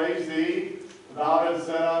do we praise thee, that thou didst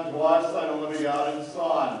send unto us thine only begotten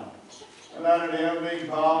Son, and that in him being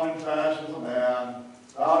found in fashion as a man,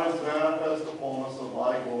 thou didst manifest the fullness of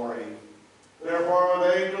thy glory. Therefore,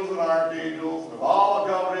 with angels and archangels, with all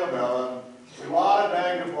the company of heaven, we laud and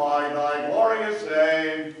magnify thy glorious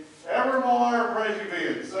name, evermore praising thee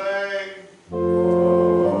and saying,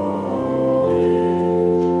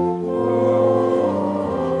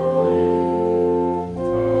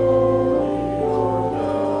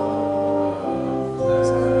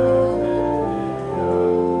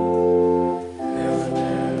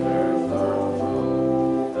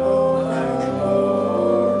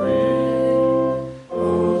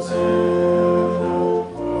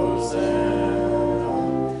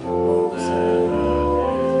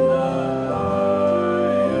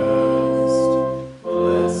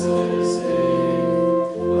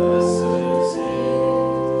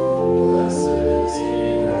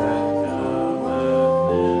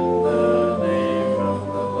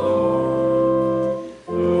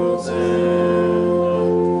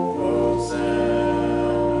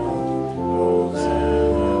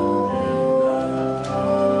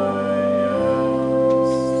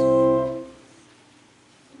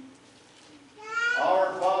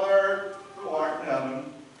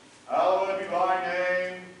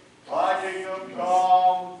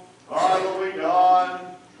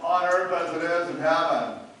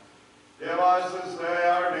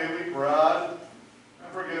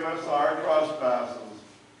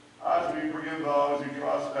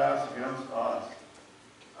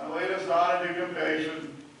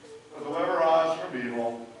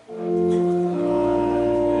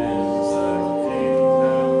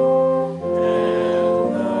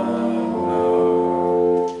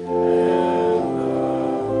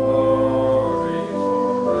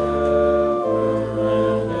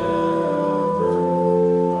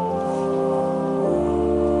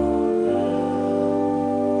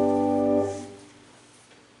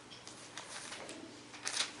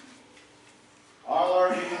 Our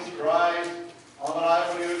Lord Jesus Christ, on the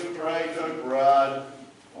night when he was betrayed, took bread.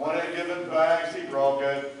 When he had given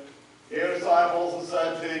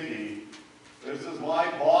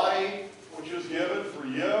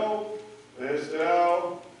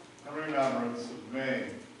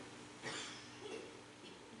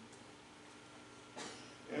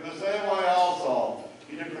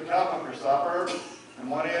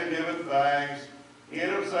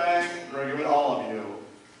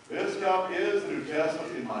cup is the New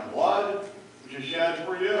Testament in my blood, which is shed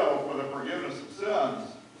for you for the forgiveness of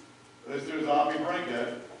sins. This do as often you drink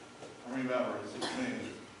it, and remember, it's me.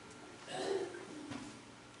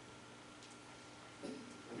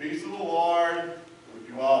 The peace of the Lord with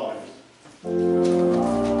you always.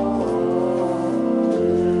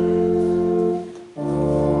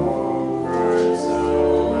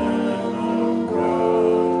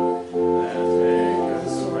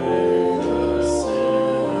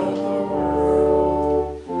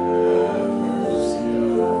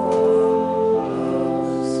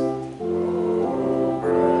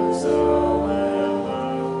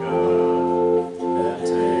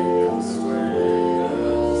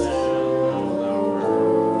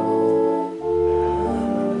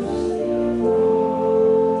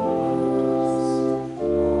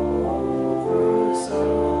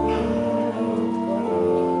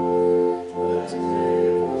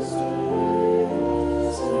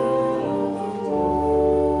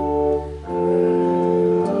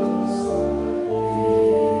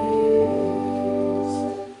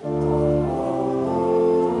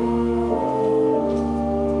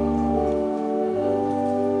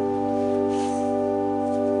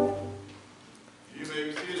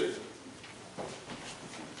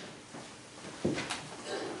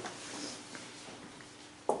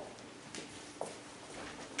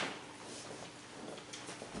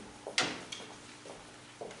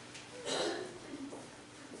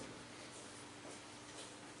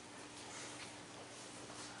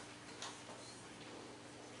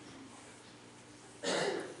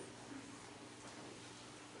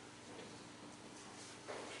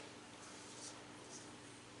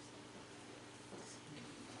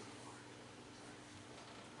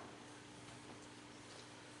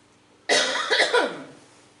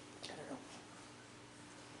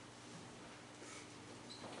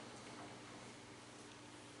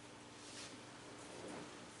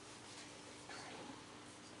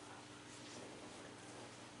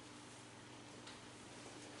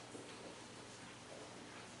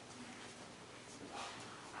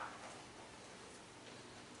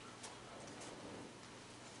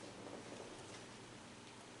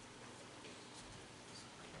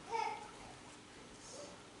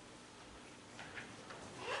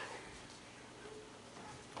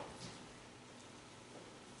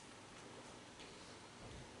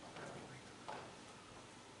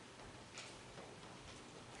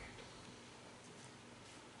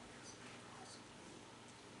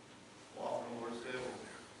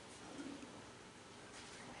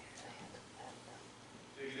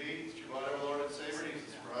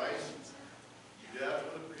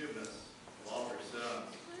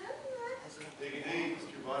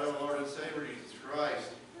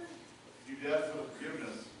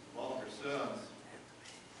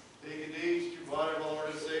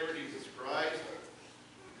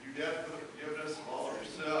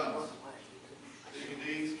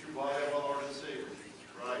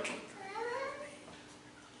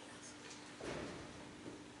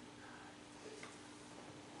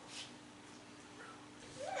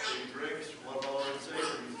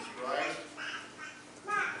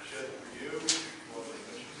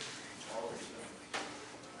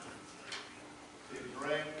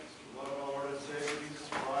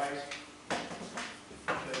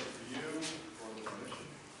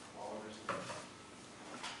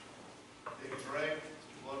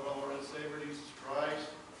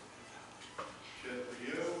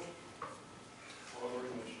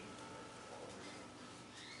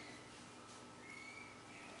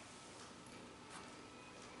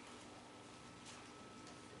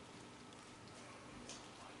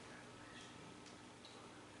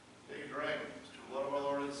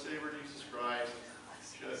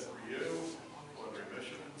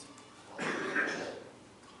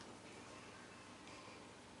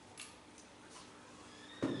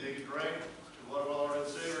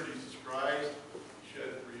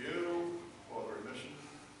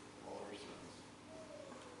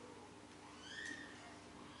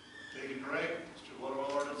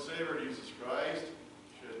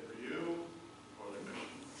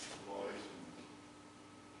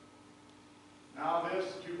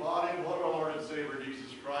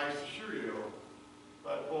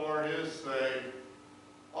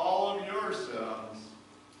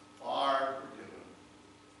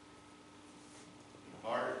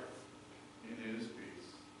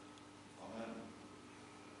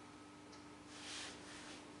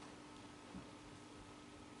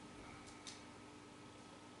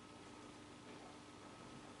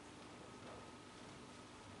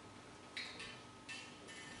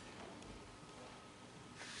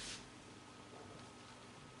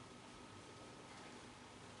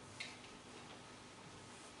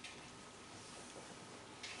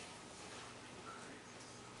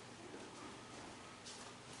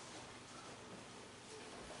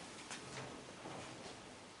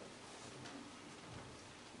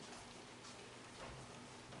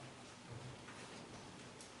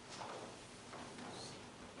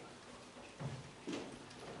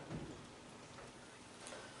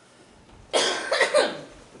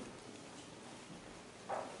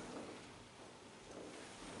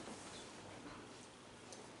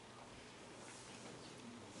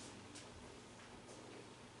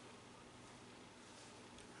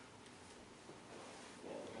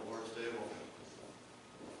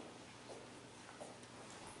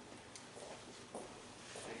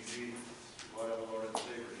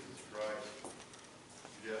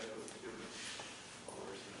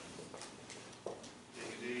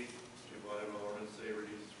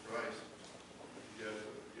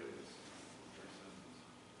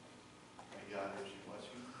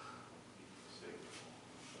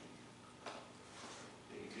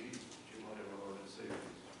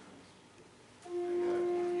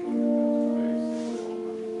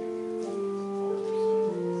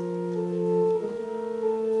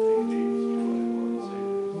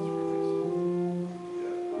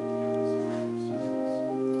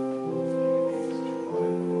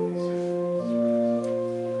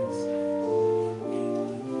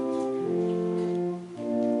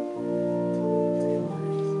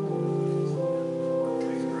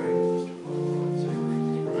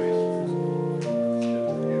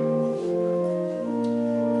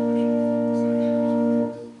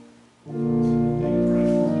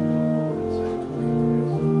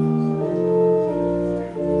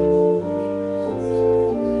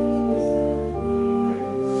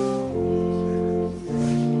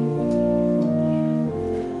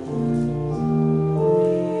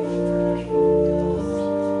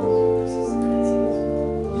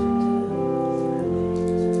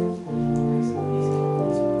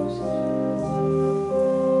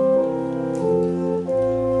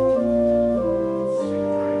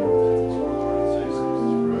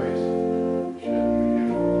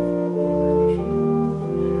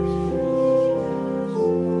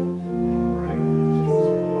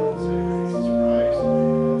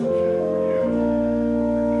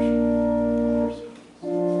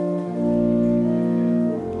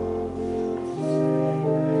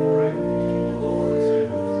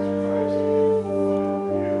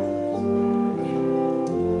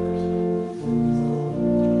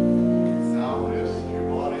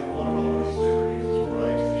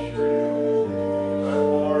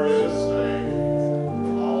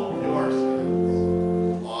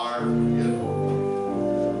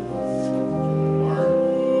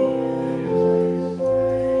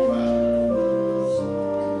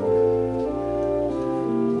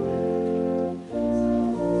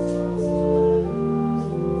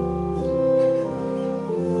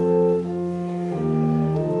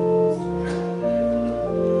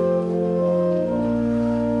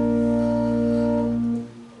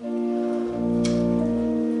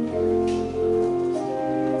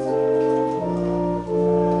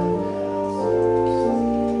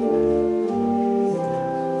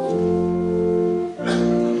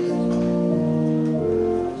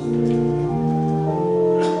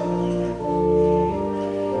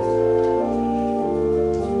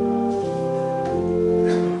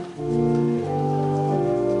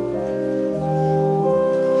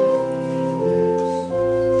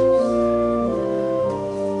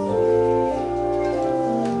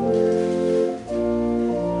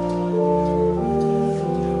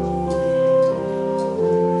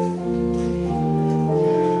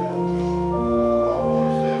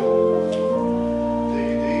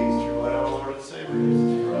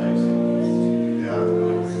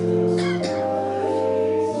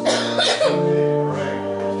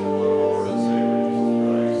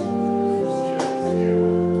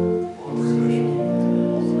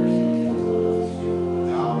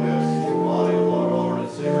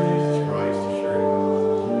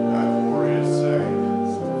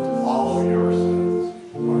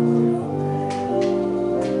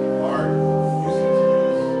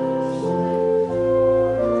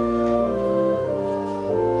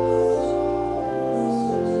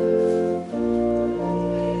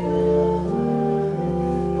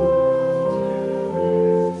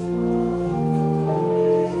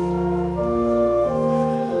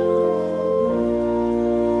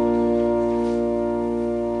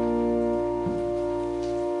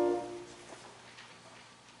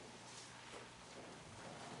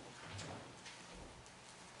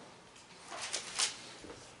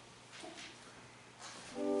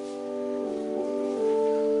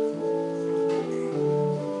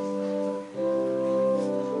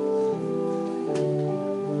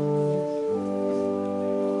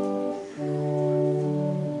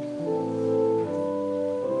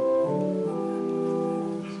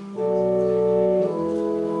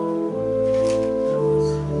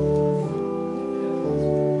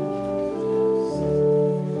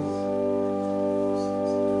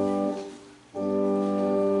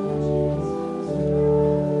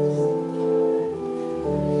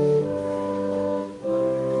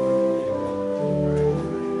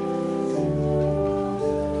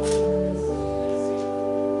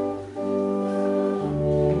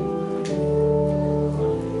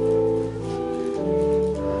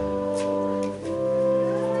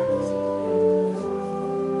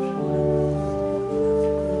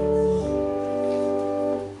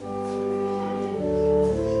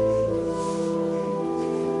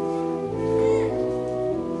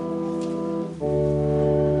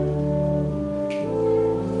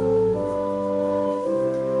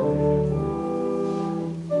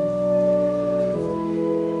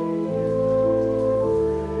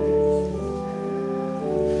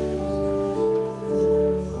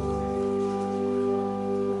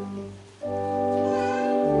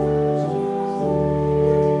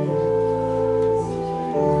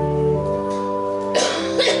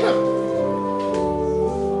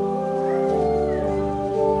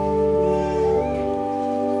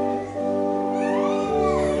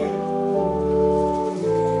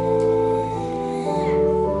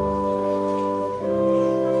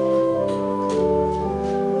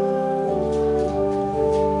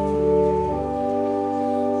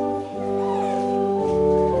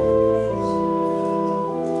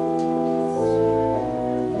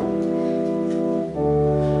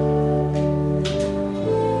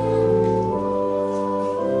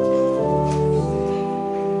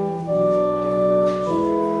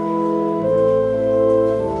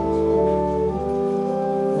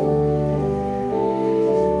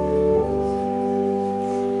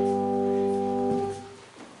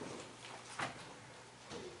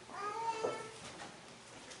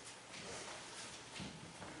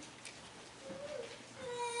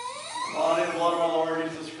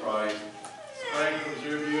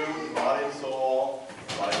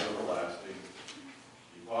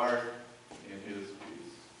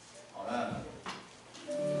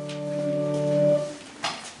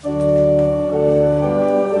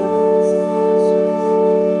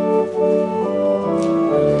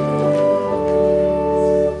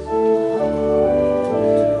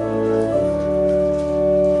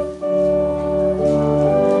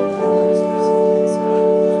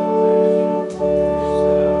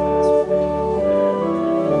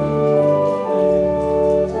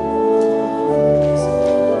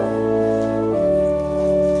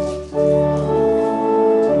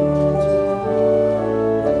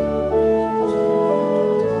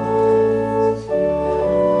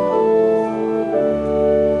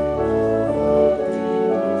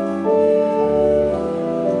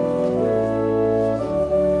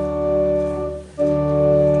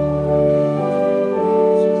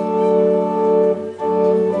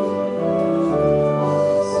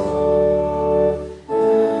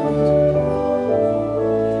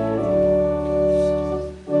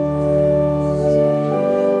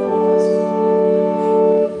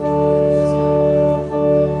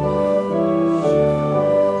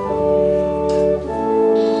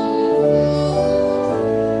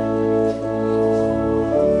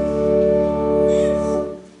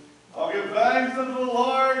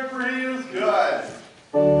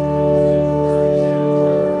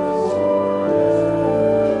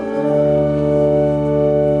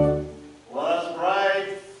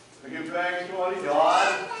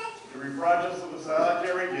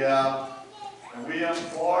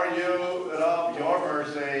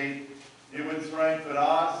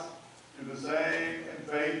 to the same in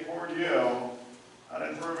faith toward you, and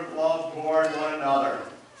in fervent love toward one another.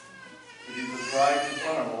 Through Jesus Christ, the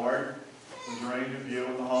Son of our Lord, who reigns with you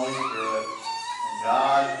in the Holy Spirit, and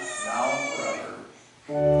God, now and forever.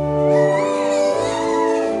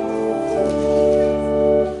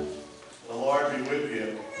 The Lord be with you.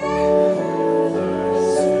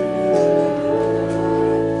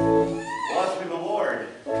 Blessed be the Lord.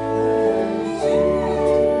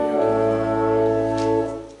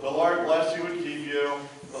 The Lord bless you and keep you.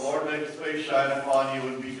 The Lord make his face shine upon you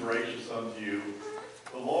and be gracious unto you.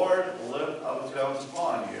 The Lord lift up his countenance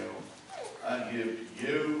upon you and give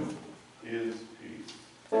you